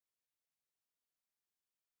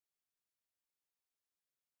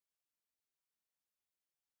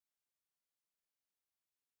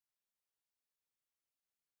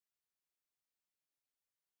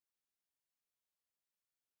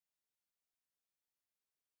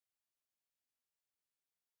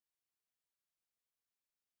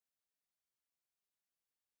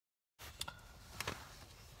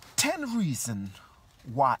10 reasons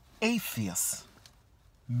why atheists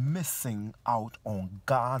missing out on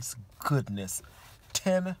God's goodness.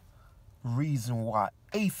 10 reasons why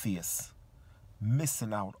atheists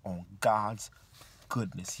missing out on God's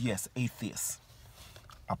goodness. Yes, atheists.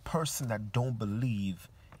 A person that don't believe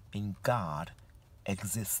in God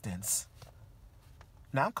existence.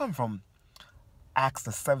 Now I'm coming from Acts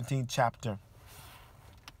the 17th chapter.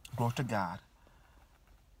 Glory to God.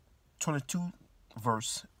 22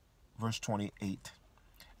 verse 28.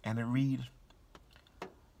 And it read,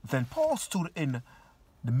 Then Paul stood in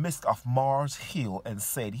the midst of Mars Hill and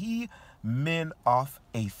said, Ye men of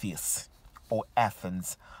Atheists, or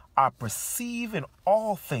Athens, I perceive in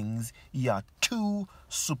all things ye are too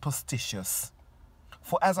superstitious.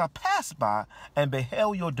 For as I passed by and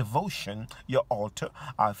beheld your devotion, your altar,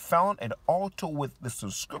 I found an altar with this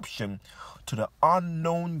inscription, To the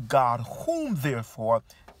unknown God, whom therefore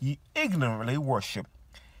ye ignorantly worship.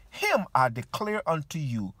 Him I declare unto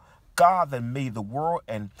you, God that made the world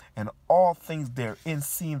and all things therein,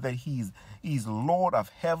 seeing that he's Lord of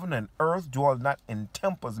heaven and earth, dwell not in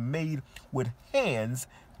temples made with hands,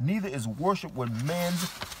 neither is worship with man's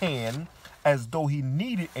hand, as though he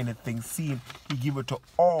needed anything, seeing he giveth to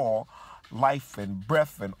all life and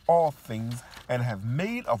breath and all things, and have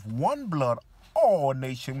made of one blood all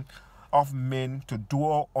nations of men to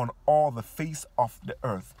dwell on all the face of the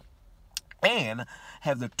earth, and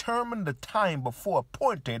have determined the time before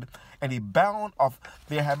appointed and a bound of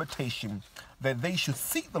their habitation, that they should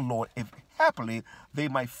seek the Lord, if happily they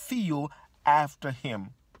might feel after him,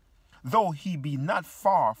 though he be not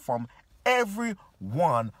far from every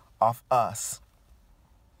one of us.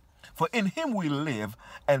 For in him we live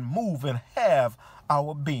and move and have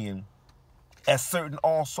our being, as certain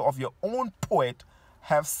also of your own poet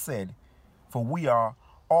have said, for we are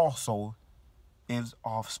also his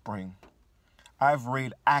offspring. I've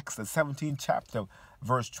read Acts the 17th chapter,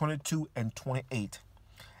 verse 22 and 28,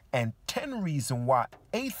 and 10 reasons why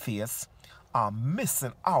atheists are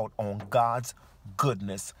missing out on God's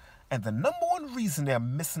goodness. And the number one reason they're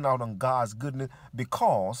missing out on God's goodness,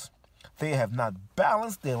 because they have not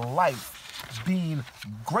balanced their life being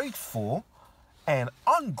grateful and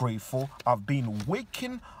ungrateful, of being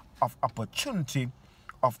wakened of opportunity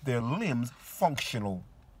of their limbs functional.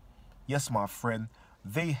 Yes, my friend,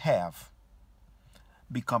 they have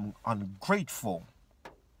become ungrateful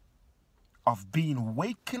of being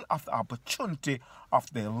wakened of the opportunity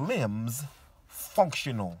of their limbs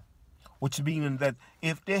functional, which means that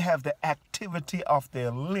if they have the activity of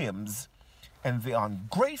their limbs and they are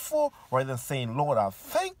ungrateful, rather than saying, Lord, I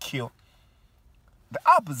thank you, the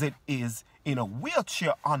opposite is in a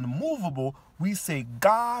wheelchair, unmovable, we say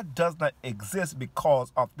God does not exist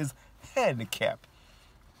because of this handicap.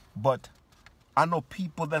 But I know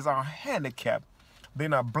people that are handicapped. They're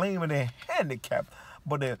not blaming their handicap,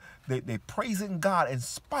 but they're praising God in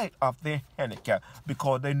spite of their handicap,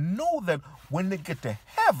 because they know that when they get to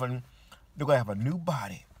heaven, they're going to have a new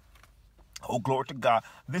body. Oh, glory to God.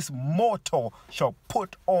 This mortal shall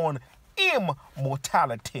put on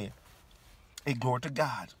immortality. Hey, glory to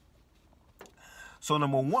God. So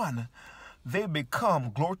number one, they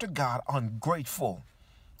become, glory to God, ungrateful.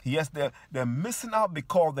 Yes, they're missing out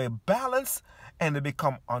because they balance and they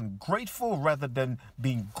become ungrateful rather than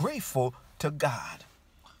being grateful to God.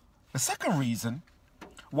 The second reason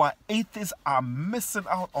why atheists are missing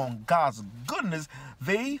out on God's goodness,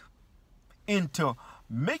 they into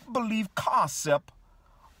make-believe concept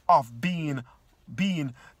of being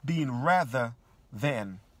rather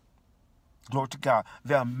than. Glory to God.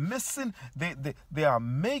 They are missing, they are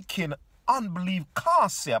making unbelief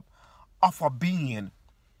concept of a being,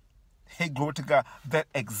 hey, glory to God, that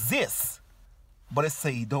exists, but it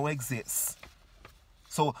say don't exist.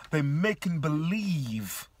 So they're making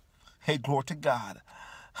believe, hey, glory to God.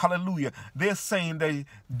 Hallelujah. They're saying that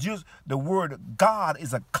just the word God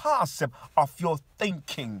is a concept of your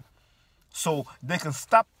thinking. So they can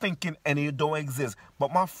stop thinking and it don't exist.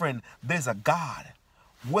 But my friend, there's a God.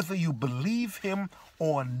 Whether you believe him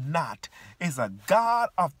or not, is a God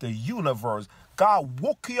of the universe. God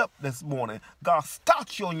woke you up this morning. God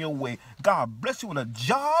started you on your way. God bless you with a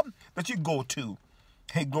job that you go to.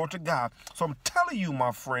 Hey, glory to God. So I'm telling you,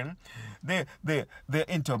 my friend, they're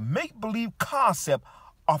into make-believe concept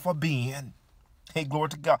of a being. Hey, glory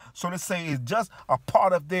to God. So they say it's just a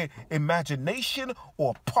part of their imagination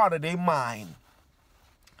or a part of their mind.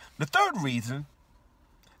 The third reason,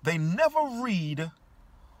 they never read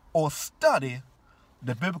or study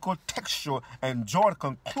the biblical texture and draw the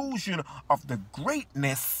conclusion of the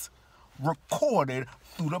greatness recorded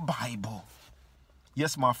through the Bible.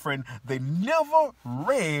 Yes, my friend, they never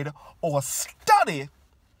read or studied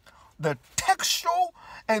the textual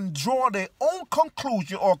and draw their own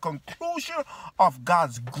conclusion or conclusion of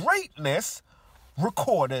God's greatness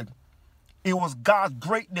recorded. It was God's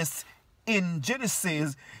greatness in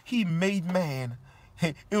Genesis. He made man.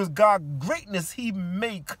 It was God's greatness. He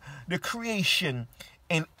made the creation.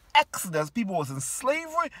 In Exodus, people was in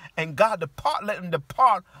slavery, and God let them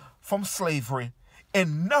depart from slavery.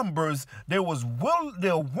 In Numbers, they were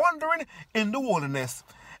wandering in the wilderness.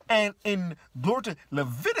 And in glory to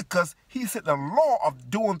Leviticus, he said the law of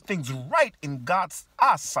doing things right in God's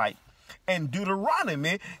eyesight. In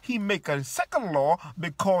Deuteronomy, he make a second law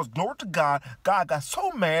because, glory to God, God got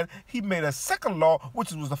so mad, he made a second law,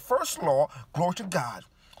 which was the first law, glory to God.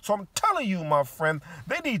 So I'm telling you, my friend,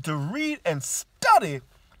 they need to read and study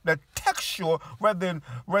the textual rather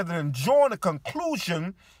than drawing a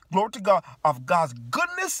conclusion, glory to God, of God's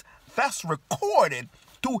goodness that's recorded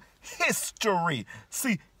through history.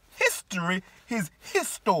 See, history is his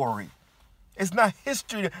story. It's not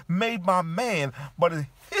history made by man, but it's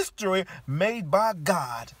history made by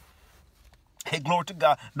God. Hey, glory to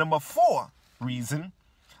God. Number 4 reason,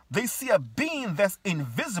 they see a being that's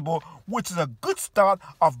invisible, which is a good start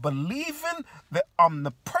of believing the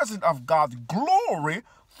omnipresence of God's glory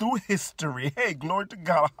through history. Hey, glory to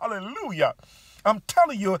God. Hallelujah. I'm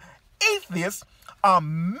telling you, atheists are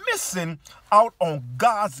missing out on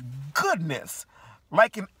God's goodness.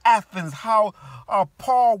 Like in Athens, how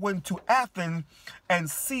Paul went to Athens and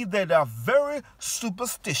see that they are very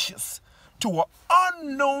superstitious to an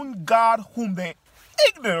unknown God whom they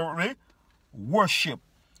ignorantly worship.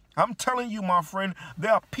 I'm telling you, my friend,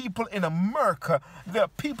 there are people in America, there are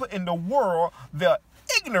people in the world, they're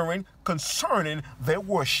ignorant concerning their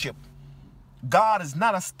worship. God is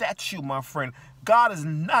not a statue, my friend. God is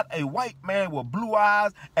not a white man with blue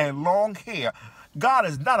eyes and long hair. God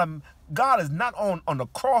is not on the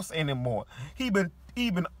cross anymore. He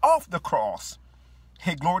been off the cross.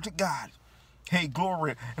 Hey, glory to God. Hey,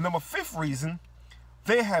 glory. And number 5th reason,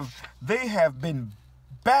 they have been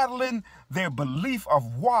battling their belief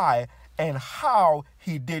of why and how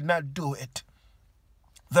he did not do it.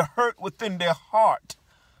 The hurt within their heart.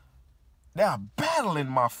 They are battling,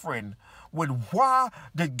 my friend, with why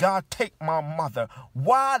did God take my mother?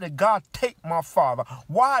 Why did God take my father?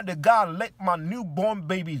 Why did God let my newborn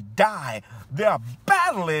baby die? They are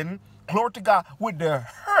battling, glory to God, with their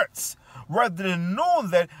hurts, rather than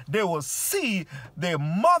knowing that they will see their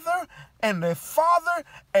mother and their father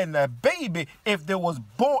and their baby if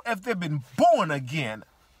they've been born again.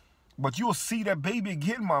 But you'll see that baby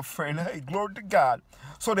again, my friend. Hey, glory to God.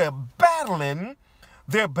 So they're battling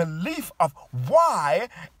their belief of why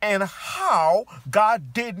and how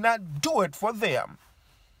God did not do it for them.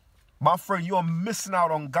 My friend, you're missing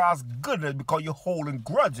out on God's goodness because you're holding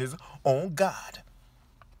grudges on God.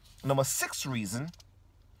 Number 6 reason,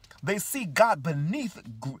 they see God beneath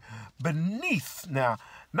now,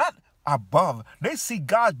 not above. They see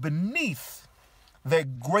God beneath their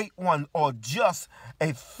great one or just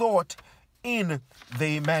a thought in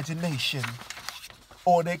their imagination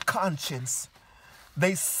or their conscience.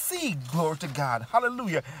 They see, glory to God,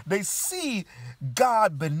 hallelujah, they see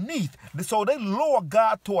God beneath. So they lower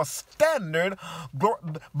God to a standard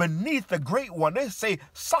beneath the great one. They say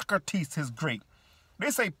Socrates is great. They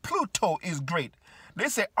say Pluto is great. They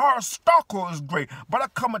say Aristotle is great. But I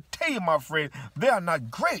come and tell you, my friend, they are not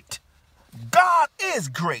great. God is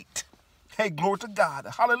great. Hey, glory to God.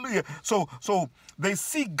 Hallelujah. So they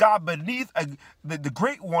see God beneath the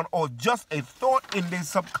great one or just a thought in their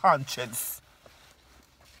subconscious.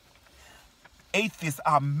 Atheists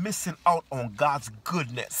are missing out on God's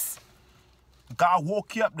goodness. God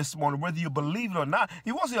woke you up this morning, whether you believe it or not.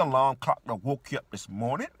 It wasn't your alarm clock that woke you up this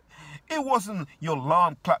morning. It wasn't your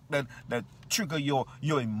alarm clock that triggered your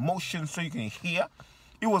emotions so you can hear.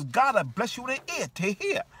 It was God that blessed you with an ear to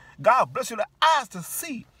hear. God bless you with the eyes to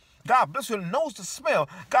see. God bless you with the nose to smell.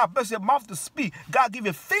 God bless your mouth to speak. God give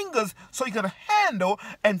you fingers so you can handle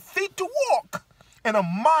and feet to walk. And a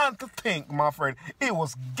mind to think, my friend. It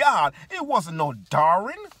was God. It wasn't no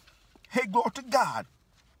Darwin. Hey, glory to God.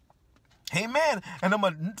 Amen. And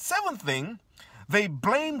number 7th thing, they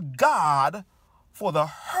blame God for the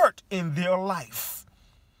hurt in their life.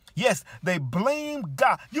 Yes, they blame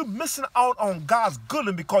God. You're missing out on God's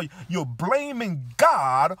goodness because you're blaming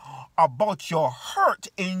God about your hurt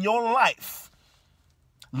in your life.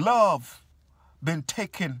 Love been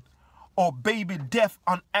taken, or baby death,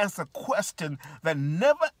 unanswered question that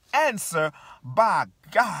never answered by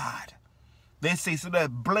God. They say, so they're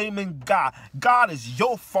blaming God. God is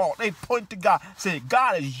your fault. They point to God, say,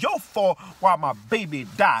 God is your fault why my baby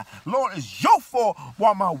died. Lord, it's your fault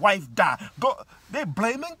why my wife died. They're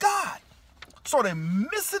blaming God. So they're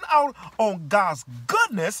missing out on God's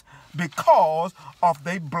goodness because of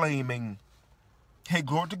their blaming. Hey,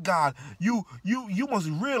 glory to God. You must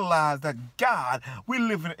realize that God, we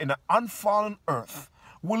live in an unfallen earth.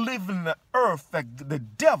 We live in an earth that the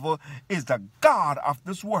devil is the God of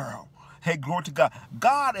this world. Hey, glory to God.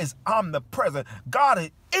 God is omnipresent. God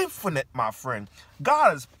is infinite, my friend.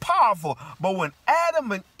 God is powerful. But when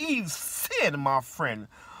Adam and Eve sinned, my friend,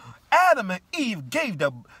 Adam and Eve gave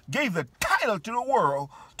the title to the world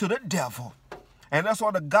to the devil. And that's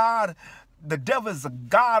why the devil is the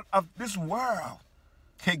God of this world.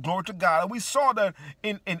 Okay, glory to God. And we saw that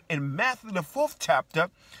in Matthew, the 4th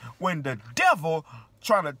chapter, when the devil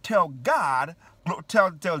trying to tell God,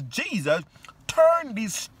 tell Jesus, turn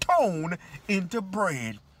these stone into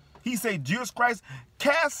bread. He said, Jesus Christ,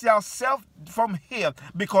 cast yourself from here,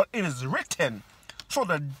 because it is written. So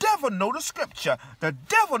the devil know the scripture. The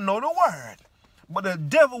devil know the word. But the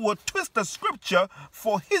devil will twist the scripture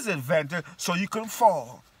for his advantage so you can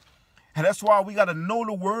fall. And that's why we got to know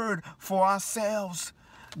the word for ourselves.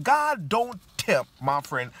 God don't tempt, my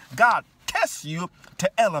friend. God tests you to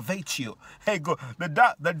elevate you. Hey, go.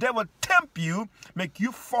 The devil tempt you, make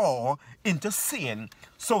you fall into sin.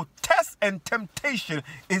 So test and temptation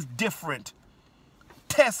is different.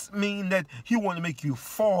 Test mean that he want to make you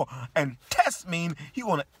fall, and test mean he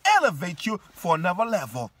want to elevate you for another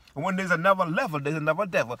level. And when there's another level, there's another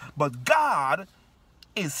devil. But God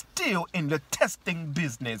is still in the testing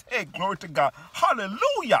business. Hey, glory to God.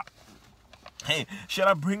 Hallelujah. Hey, shall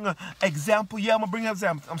I bring an example? Yeah, I'm going to bring an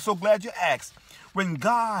example. I'm so glad you asked. When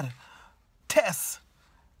God tests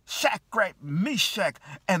Shadrach, Meshach,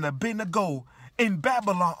 and Abednego in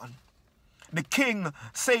Babylon, the king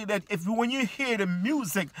say that when you hear the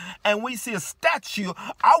music and we see a statue,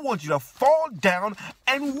 I want you to fall down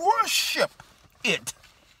and worship it.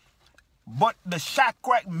 But the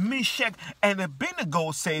Shadrach, Meshach, and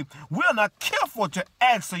Abednego say, we're not careful to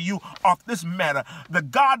answer you of this matter. The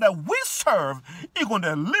God that we serve is going to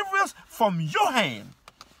deliver us from your hand.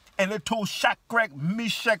 And they told Shadrach,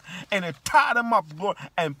 Meshach, and they tied them up, Lord,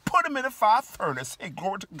 and put them in the fire furnace. Hey,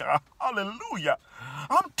 glory to God. Hallelujah.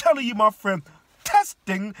 I'm telling you, my friend,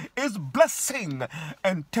 testing is blessing,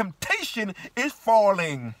 and temptation is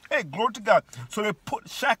falling. Hey, glory to God. So they put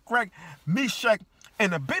Shadrach, Meshach,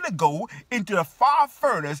 and Abednego into the fire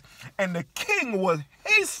furnace, and the king was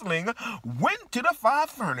hastening, went to the fire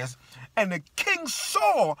furnace, and the king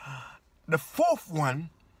saw the fourth one,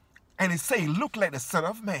 and he said, look like the Son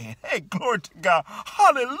of Man. Hey, glory to God.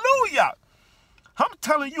 Hallelujah. I'm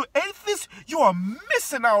telling you, atheists, you are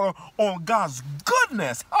missing out on God's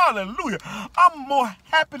goodness. Hallelujah. I'm more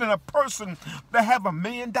happy than a person that have $1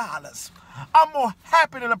 million. I'm more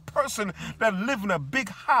happy than a person that live in a big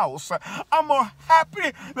house. I'm more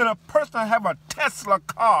happy than a person that have a Tesla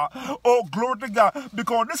car. Oh, glory to God.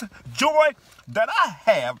 Because this joy that I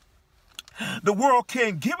have, the world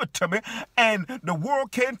can't give it to me, and the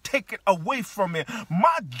world can't take it away from me.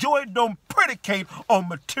 My joy don't predicate on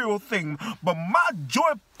material things, but my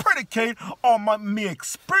joy predicate on me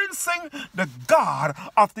experiencing the God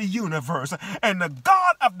of the universe. And the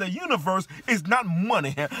God of the universe is not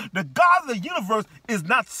money. The God of the universe is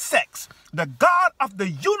not sex. The God of the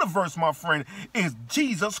universe, my friend, is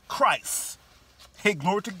Jesus Christ. Hey,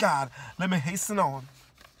 glory to God. Let me hasten on.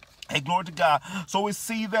 Hey, glory to God. So we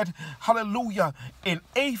see that, hallelujah, in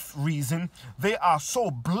 8th reason, they are so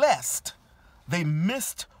blessed, they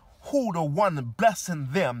missed who the one blessing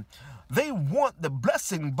them. They want the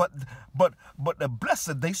blessing, but the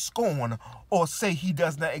blessed they scorn or say he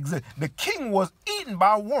does not exist. The king was eaten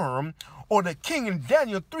by a worm, or the king in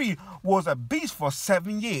Daniel 3 was a beast for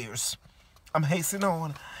 7 years. I'm hastening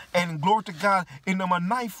on. And glory to God, in number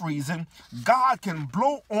 9th reason, God can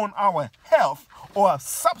blow on our health or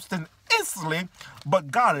substance instantly,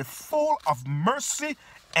 but God is full of mercy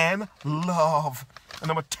and love. And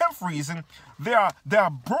number 10th reason, they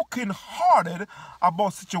are broken-hearted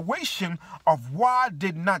about situation of why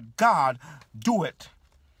did not God do it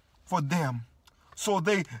for them. So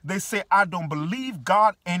they say, I don't believe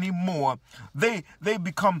God anymore. They've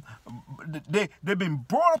been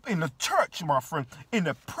brought up in the church, my friend, in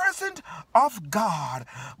the presence of God.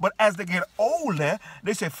 But as they get older,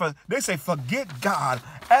 they say forget God.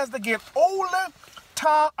 As they get older,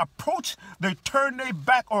 time approach, they turn their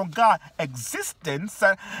back on God's existence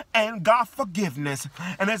and God's forgiveness.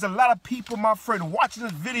 And there's a lot of people, my friend, watching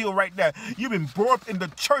this video right now. You've been brought up in the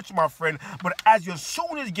church, my friend, but as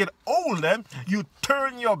soon as you get older, you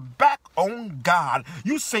turn your back on God.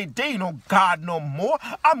 You say, there ain't no God no more.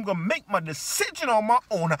 I'm going to make my decision on my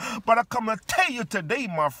own. But I come to tell you today,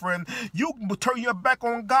 my friend, you turn your back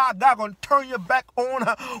on God. God going to turn your back on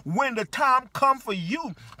when the time comes for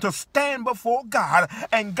you to stand before God.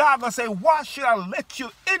 And God going to say, why should I let you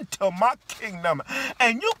into my kingdom?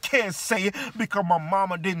 And you can't say, because my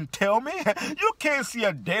mama didn't tell me. You can't say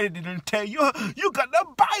your daddy didn't tell you. You got the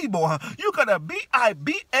Bible. You got the Bible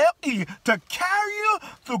to carry you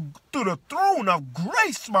through the throne of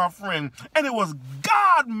grace, my friend. And it was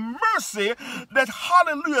God's mercy that,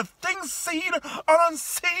 hallelujah, things seen or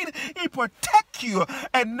unseen, He protect you.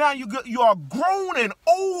 And now you are grown and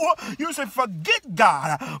old. You say, forget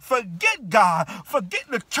God, forget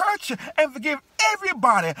the church, and forgive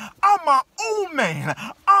everybody. I'm my own man.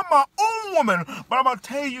 I'm my own woman. But I'm going to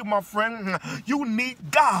tell you, my friend, you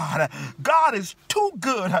need God. God is too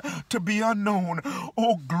good to be unknown.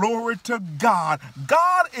 Oh, glory to God.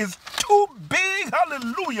 God is too big,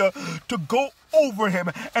 hallelujah, to go over him,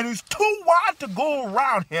 and he's too wide to go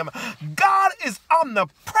around him. God is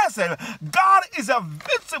omnipresent. God is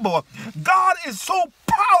invincible. God is so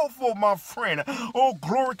powerful, my friend. Oh,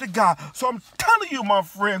 glory to God. So I'm telling you, my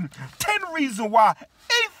friend, 10 reasons why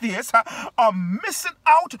atheists are missing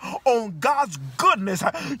out on God's goodness.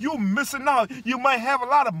 You're missing out. You might have a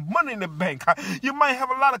lot of money in the bank. You might have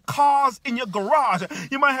a lot of cars in your garage.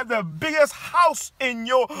 You might have the biggest house in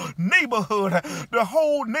your neighborhood. The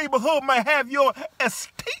whole neighborhood might have your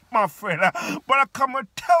estate, my friend. But I come and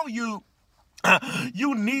tell you,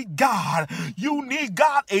 you need God. You need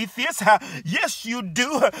God, atheists. Yes, you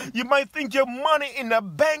do. You might think your money in the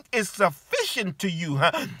bank is sufficient to you.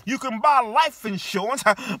 You can buy life insurance,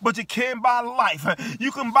 but you can't buy life.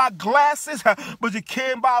 You can buy glasses, but you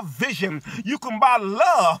can't buy vision. You can buy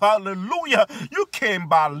love. Hallelujah. You can't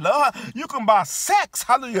buy love. You can buy sex.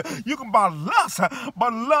 Hallelujah. You can buy lust,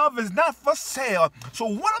 but love is not for sale. So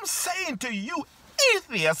what I'm saying to you,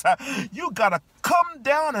 atheists, you gotta come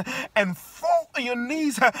down and fall on your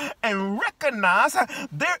knees and recognize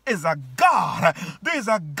there is a God. There's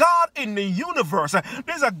a God in the universe.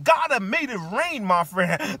 There's a God that made it rain, my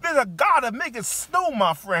friend. There's a God that made it snow,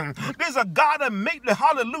 my friend. There's a God that made the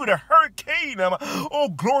hallelujah hurricane. Oh,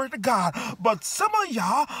 glory to God. But some of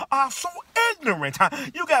y'all are so ignorant.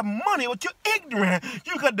 You got money, but you're ignorant.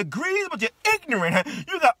 You got degrees, but you're ignorant.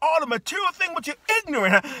 You got all the material things, but you're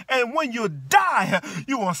ignorant. And when you die,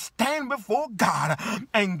 you will stand before God.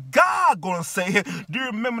 And God gonna say, do you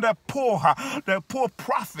remember that poor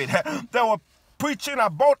prophet that was preaching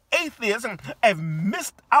about atheism and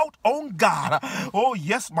missed out on God? Oh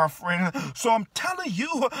yes, my friend. So I'm telling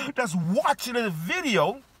you that's watching this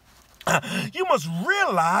video, you must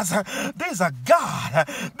realize there's a God.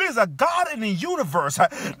 There's a God in the universe.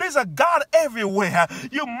 There's a God everywhere.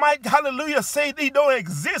 You might, hallelujah, say they don't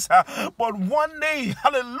exist, but one day,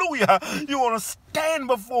 hallelujah, you're going to stand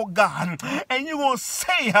before God and you're going to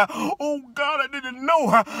say, oh God, I didn't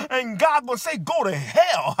know. And God will say, go to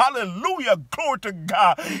hell. Hallelujah. Glory to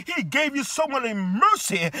God. He gave you so much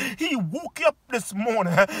mercy. He woke you up this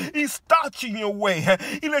morning. He started you your way.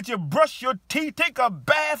 He let you brush your teeth, take a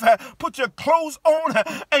bath, put your clothes on,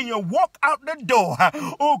 and you walk out the door.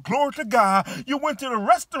 Oh, glory to God. You went to the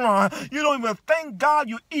restaurant. You don't even thank God.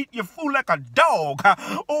 You eat your food like a dog.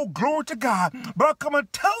 Oh, glory to God. But I come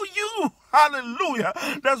and tell you, hallelujah,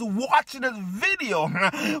 that's watching this video.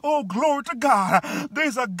 Oh, glory to God.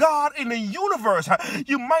 There's a God in the universe.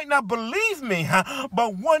 You might not believe me,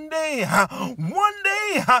 but one day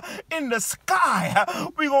in the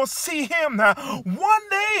sky, we're going to see him. One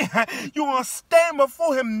day, you're going to stand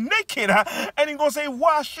before him naked, and he's going to say,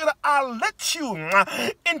 why should I let you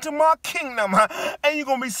into my kingdom? And you're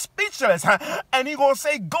going to be speechless, and he's going to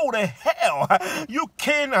say, go to hell. You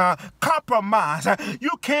can compromise.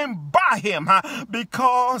 You can buy him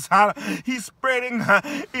because he's spreading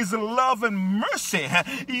his love and mercy.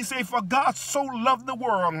 He said, for God so loved the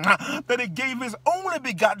world that he gave his only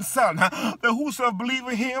begotten son, that whosoever believe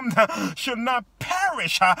in him should not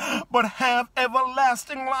perish but have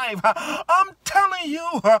everlasting life. I'm telling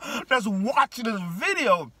you that's watching this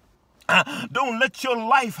video, Don't let your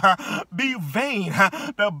life be vain.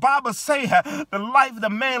 The Bible say the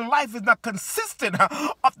man's life is not consistent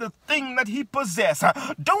of the thing that he possesses.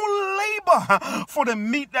 Don't labor for the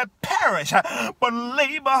meat that perish, but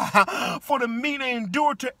labor for the meat that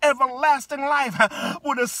endure to everlasting life,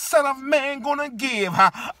 what the Son of Man gonna give.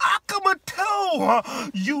 I come and tell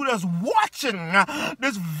you that's watching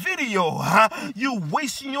this video, you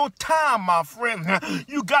wasting your time, my friend.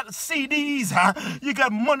 You got CDs, you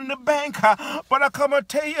got money in the bank, but I come and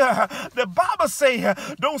tell you, the Bible say,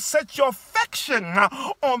 don't set your affection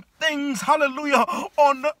on things, hallelujah,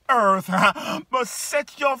 on the earth, but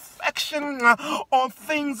set your affection on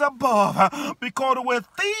things above, because where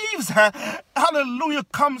thieves, hallelujah,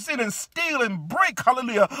 comes in and steal and break,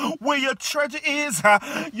 hallelujah, where your treasure is,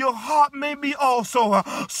 your heart may be also.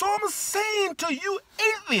 So I'm saying to you,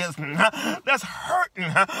 atheists that's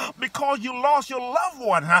hurting because you lost your loved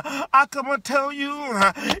one, I come and tell you,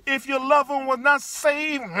 if your loved one was not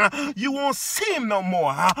saved, you won't see him no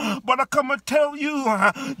more. But I come and tell you,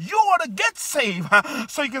 you ought to get saved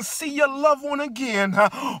so you can see your loved one again.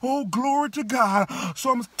 Oh, glory to God.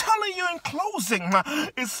 So I'm telling you in closing,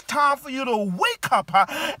 it's time for you to wake up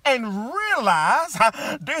and realize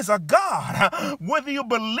there's a God, whether you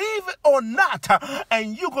believe it or not,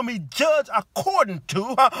 and you're going to be judged according to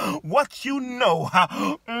what you know.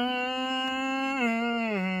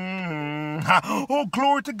 Oh,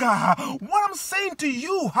 glory to God. What I'm saying to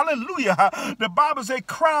you, hallelujah, the Bible says,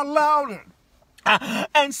 cry loud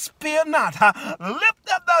and spare not. Lift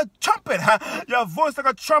up the trumpet, your voice like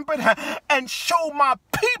a trumpet, and show my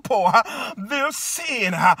people their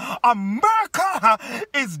sin. America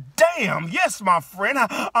is damned. Yes, my friend,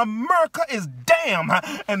 America is damned.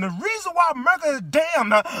 And the reason why America is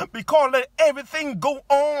damned, because let everything go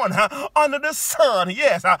on under the sun.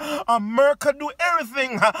 Yes, America do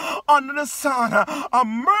everything under the sun.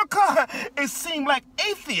 America, it seems like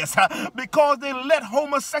atheists because they let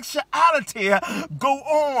homosexuality go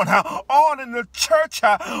on, all in the church,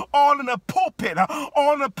 all in the pulpit,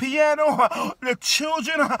 all in the piano. The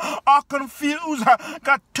children are confused,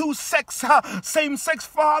 got two same-sex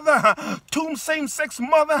father, two same-sex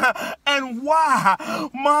mother, and why,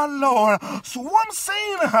 my Lord? So what I'm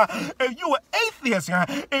saying, if you are atheist,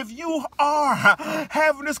 if you are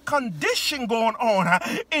having this condition going on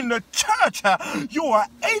in the church, you are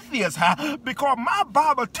atheist, because my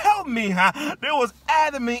Bible tells me there was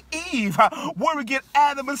Adam and Eve. Where we get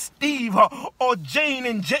Adam and Steve or Jane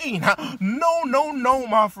and Jane? No,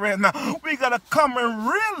 my friend. We got to come and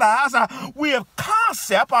realize we have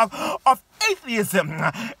concept of atheism.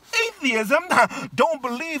 Atheism don't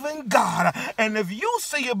believe in God. And if you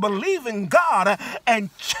say you believe in God and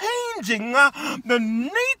changing the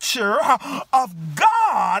nature of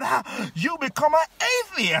God, you become an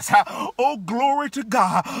atheist. Oh, glory to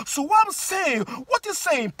God. So what I'm saying, what you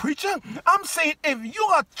saying, preacher? I'm saying if you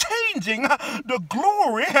are changing the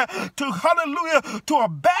glory to, hallelujah, to a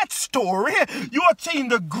bad story, you are changing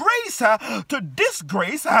the grace to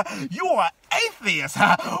disgrace, you are atheist.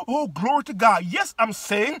 Oh, glory to God. Yes, I'm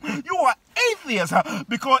saying you are atheist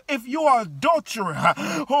because if you are adulterer,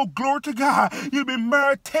 oh, glory to God, you've been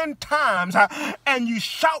married 10 times and you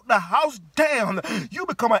shout the house down, you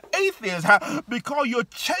become an atheist because you're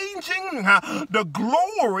changing the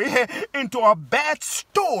glory into a bad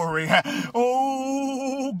story.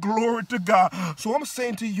 Oh, glory to God. So I'm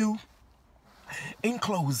saying to you, in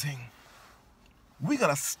closing, we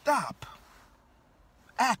gotta stop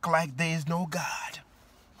act like there is no God.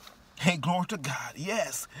 Hey, glory to God.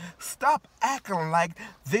 Yes, stop acting like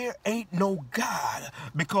there ain't no God,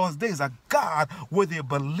 because there's a God whether you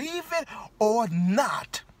believe it or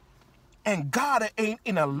not. And God ain't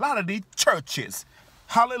in a lot of these churches.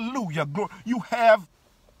 Hallelujah. You have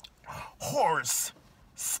horse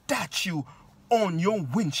statue on your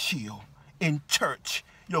windshield in church,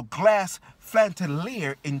 your glass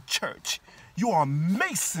flantier in church. You are a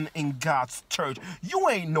mason in God's church. You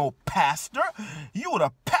ain't no pastor. You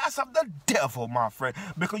the pastor of the devil, my friend,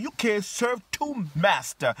 because you can't serve two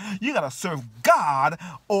masters. You got to serve God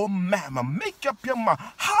or mammon. Make up your mind.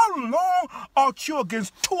 How long art you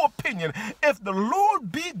against two opinions? If the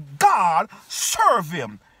Lord be God, serve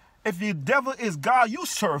him. If the devil is God, you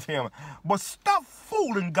serve him. But stop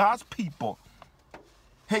fooling God's people.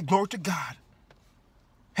 Hey, glory to God.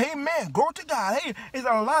 Amen. Glory to God. Hey, there's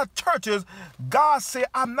a lot of churches, God said,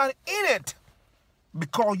 I'm not in it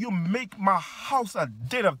because you make my house a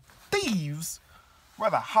den of thieves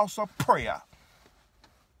rather a house of prayer.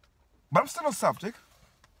 But I'm still on subject.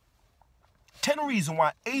 10 reasons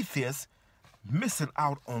why atheists missing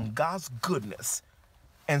out on God's goodness.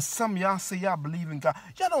 And some of y'all say y'all believe in God.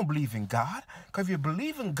 Y'all don't believe in God. Because if you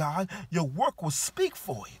believe in God, your work will speak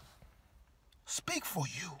for you. Speak for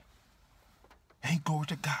you. Ain't glory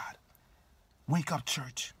to God. Wake up,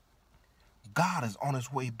 church. God is on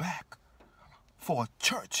his way back for a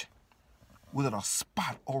church without a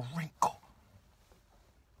spot or wrinkle.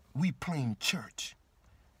 We playing church.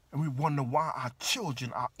 And we wonder why our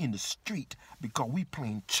children are in the street because we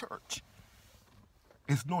playing church.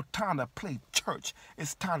 It's no time to play church.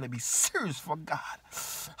 It's time to be serious for God.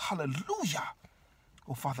 Hallelujah.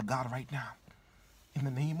 Oh, Father God, right now, in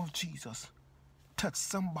the name of Jesus, touch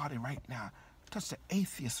somebody right now. Touch the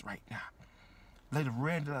atheist right now. Let them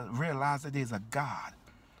realize that there's a God.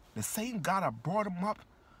 The same God that brought him up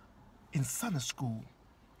in Sunday school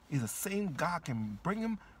is the same God can bring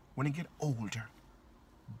him when he get older.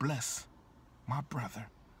 Bless my brother.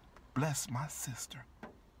 Bless my sister.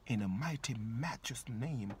 In the mighty, matchless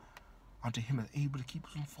name unto him is able to keep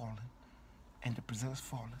us from falling and to present us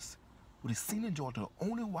faultless. With his sin and joy to the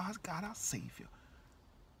only wise God, our Savior.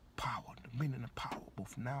 Power, dominion and power,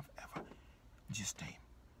 both now and ever. In Jesus' name,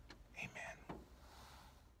 amen.